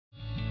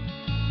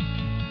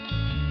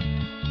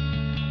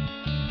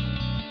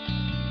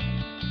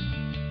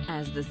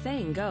As the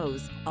saying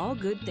goes, all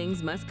good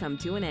things must come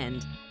to an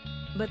end.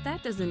 But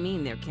that doesn't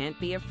mean there can't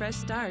be a fresh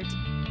start.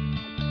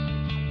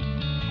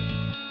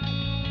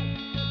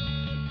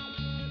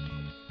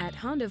 At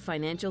Honda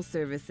Financial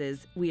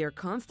Services, we are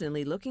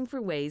constantly looking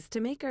for ways to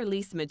make our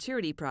lease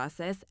maturity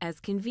process as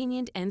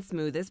convenient and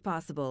smooth as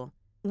possible.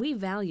 We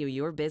value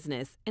your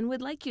business and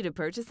would like you to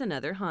purchase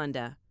another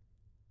Honda.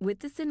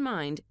 With this in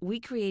mind, we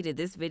created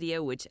this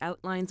video which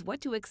outlines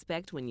what to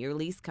expect when your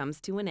lease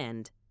comes to an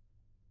end.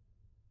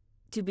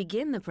 To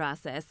begin the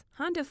process,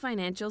 Honda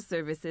Financial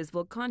Services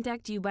will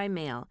contact you by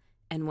mail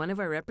and one of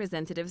our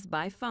representatives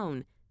by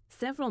phone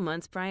several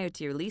months prior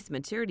to your lease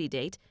maturity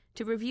date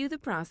to review the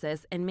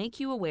process and make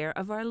you aware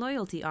of our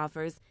loyalty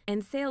offers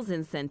and sales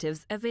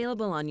incentives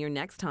available on your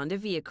next Honda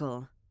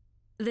vehicle.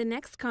 The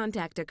next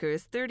contact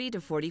occurs 30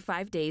 to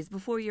 45 days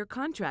before your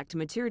contract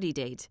maturity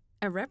date.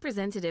 A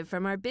representative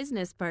from our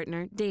business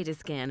partner,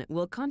 DataScan,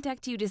 will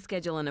contact you to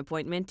schedule an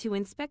appointment to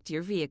inspect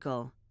your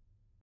vehicle.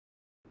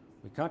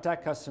 We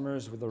contact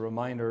customers with a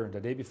reminder the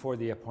day before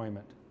the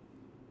appointment,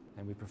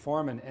 and we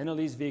perform an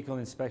end-of-lease vehicle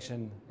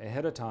inspection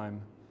ahead of time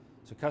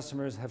so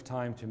customers have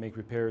time to make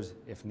repairs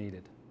if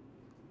needed.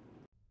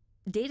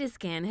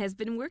 DataScan has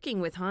been working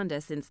with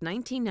Honda since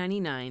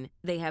 1999.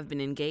 They have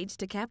been engaged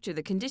to capture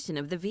the condition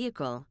of the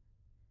vehicle.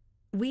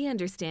 We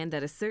understand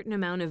that a certain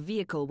amount of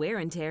vehicle wear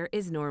and tear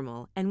is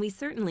normal, and we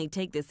certainly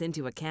take this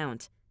into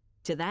account.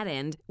 To that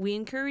end, we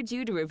encourage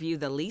you to review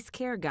the Lease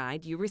Care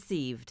Guide you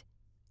received.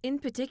 In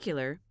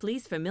particular,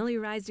 please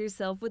familiarize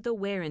yourself with the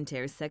wear and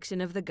tear section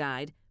of the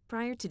guide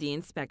prior to the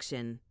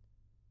inspection.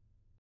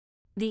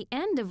 The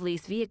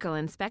end-of-lease vehicle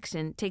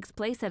inspection takes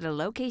place at a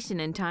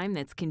location and time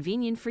that's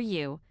convenient for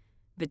you,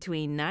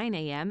 between 9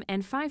 a.m.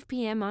 and 5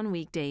 p.m. on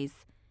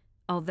weekdays.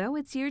 Although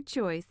it's your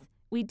choice,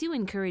 we do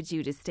encourage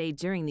you to stay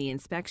during the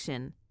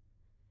inspection.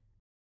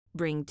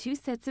 Bring 2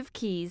 sets of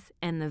keys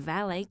and the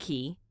valet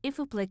key, if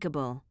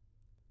applicable.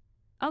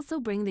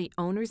 Also bring the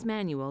owner's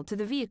manual to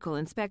the vehicle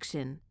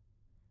inspection.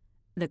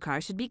 The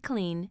car should be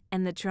clean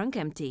and the trunk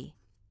empty.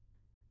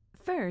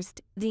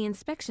 First, the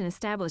inspection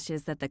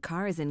establishes that the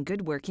car is in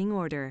good working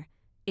order.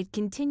 It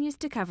continues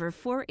to cover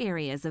 4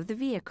 areas of the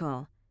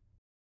vehicle: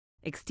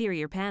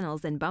 exterior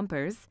panels and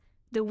bumpers,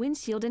 the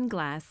windshield and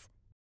glass,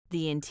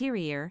 the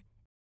interior,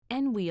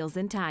 and wheels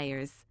and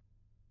tires.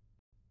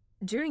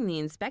 During the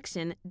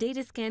inspection,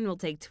 DataScan will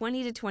take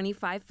 20 to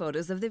 25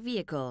 photos of the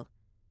vehicle.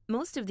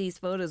 Most of these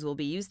photos will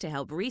be used to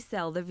help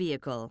resell the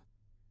vehicle.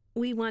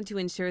 We want to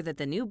ensure that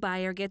the new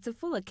buyer gets a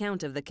full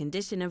account of the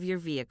condition of your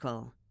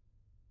vehicle.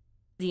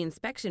 The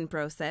inspection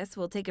process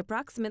will take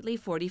approximately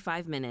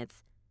 45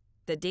 minutes.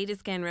 The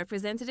DataScan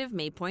representative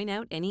may point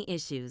out any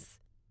issues.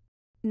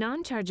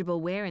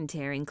 Non-chargeable wear and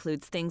tear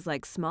includes things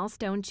like small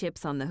stone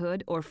chips on the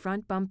hood or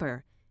front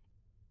bumper,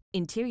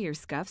 interior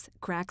scuffs,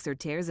 cracks or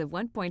tears of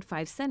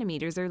 1.5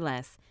 centimeters or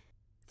less,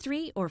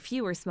 3 or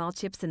fewer small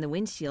chips in the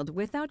windshield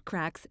without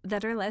cracks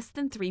that are less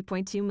than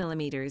 3.2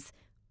 millimeters,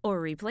 or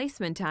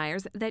replacement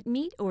tires that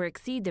meet or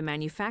exceed the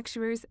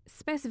manufacturer's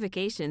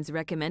specifications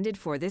recommended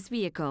for this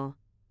vehicle.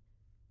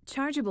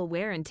 Chargeable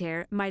wear and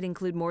tear might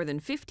include more than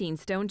 15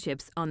 stone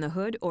chips on the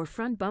hood or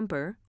front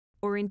bumper,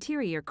 or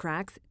interior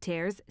cracks,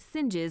 tears,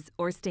 singes,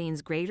 or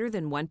stains greater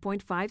than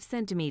 1.5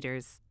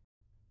 centimeters.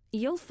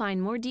 You'll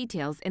find more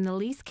details in the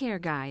Lease Care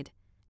Guide.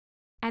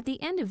 At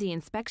the end of the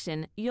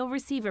inspection, you'll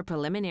receive a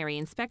preliminary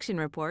inspection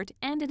report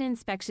and an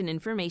inspection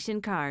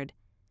information card.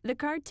 The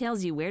card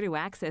tells you where to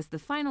access the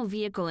final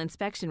vehicle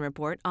inspection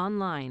report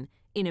online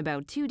in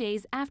about 2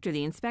 days after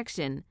the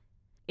inspection.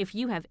 If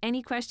you have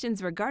any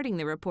questions regarding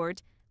the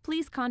report,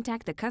 please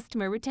contact the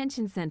Customer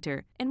Retention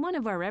Center and one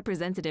of our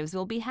representatives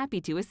will be happy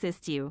to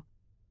assist you.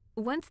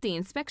 Once the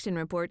inspection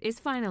report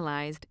is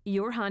finalized,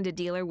 your Honda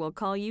dealer will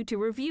call you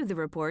to review the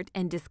report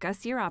and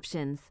discuss your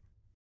options.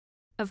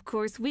 Of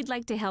course, we'd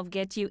like to help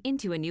get you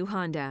into a new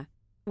Honda.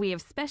 We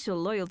have special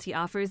loyalty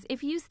offers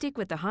if you stick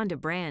with the Honda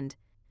brand.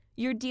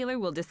 Your dealer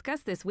will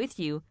discuss this with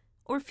you,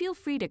 or feel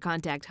free to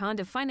contact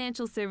Honda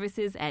Financial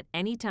Services at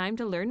any time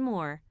to learn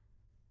more.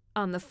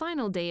 On the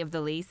final day of the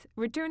lease,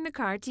 return the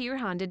car to your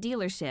Honda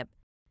dealership.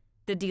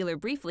 The dealer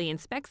briefly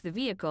inspects the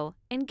vehicle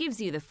and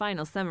gives you the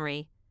final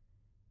summary.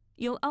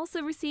 You'll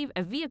also receive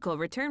a vehicle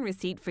return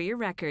receipt for your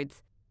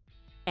records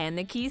and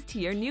the keys to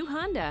your new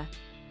Honda.